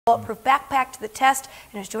Bulletproof Backpack to the test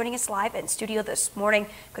and is joining us live in studio this morning.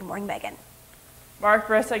 Good morning, Megan. Mark,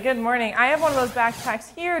 Marissa, good morning. I have one of those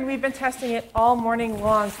backpacks here, and we've been testing it all morning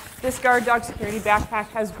long. This guard dog security backpack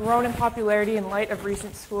has grown in popularity in light of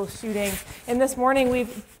recent school shootings. And this morning,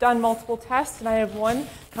 we've done multiple tests, and I have one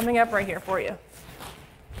coming up right here for you.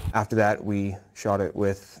 After that, we shot it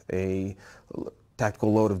with a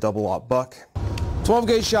tactical load of double-aught buck.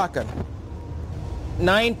 12-gauge shotgun,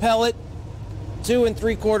 9 pellet, 2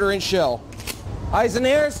 3/4 inch shell. Eyes and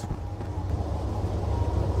ears.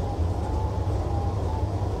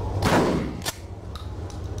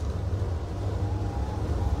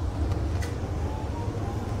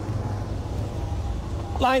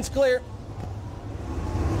 Line's clear.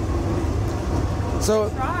 So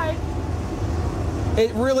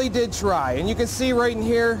it really did try, and you can see right in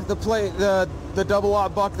here the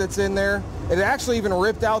double-aught buck that's in there. It actually even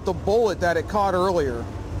ripped out the bullet that it caught earlier,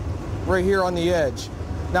 right here on the edge.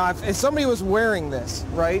 Now, if somebody was wearing this,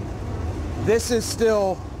 right, this is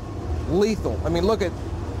still lethal. I mean, look at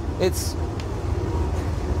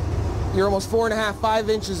you're almost 4.5, 5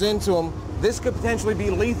 inches into them. This could potentially be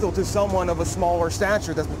lethal to someone of a smaller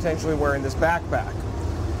stature that's potentially wearing this backpack.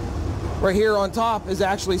 Right here on top is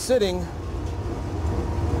actually sitting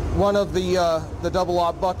one of the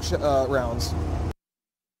double-aught buck rounds.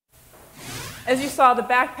 As you saw, the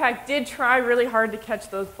backpack did try really hard to catch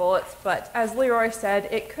those bullets, but as Leroy said,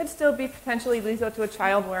 it could still be potentially lethal to a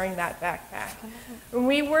child wearing that backpack.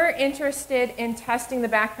 We were interested in testing the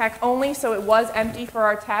backpack only so it was empty for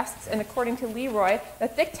our tests, and according to Leroy, the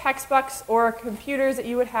thick textbooks or computers that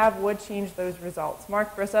you would have would change those results.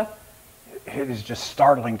 Mark, Marissa? It is just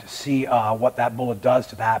startling to see what that bullet does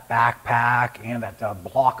to that backpack and that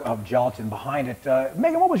block of gelatin behind it.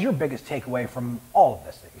 Megan, what was your biggest takeaway from all of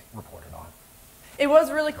this that you reported on? It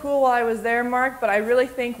was really cool while I was there, Mark, but I really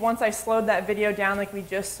think once I slowed that video down like we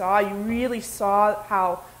just saw, you really saw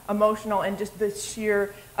how emotional and just the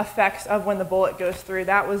sheer effects of when the bullet goes through.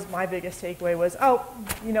 That was my biggest takeaway was, oh,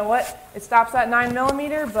 you know what? It stops at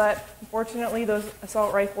 9mm, but unfortunately those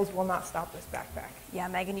assault rifles will not stop this backpack. Yeah,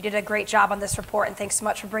 Megan, you did a great job on this report, and thanks so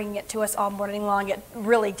much for bringing it to us all morning long. It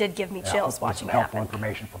really did give me chills watching it happen. Helpful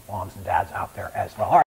information for moms and dads out there as well. All right.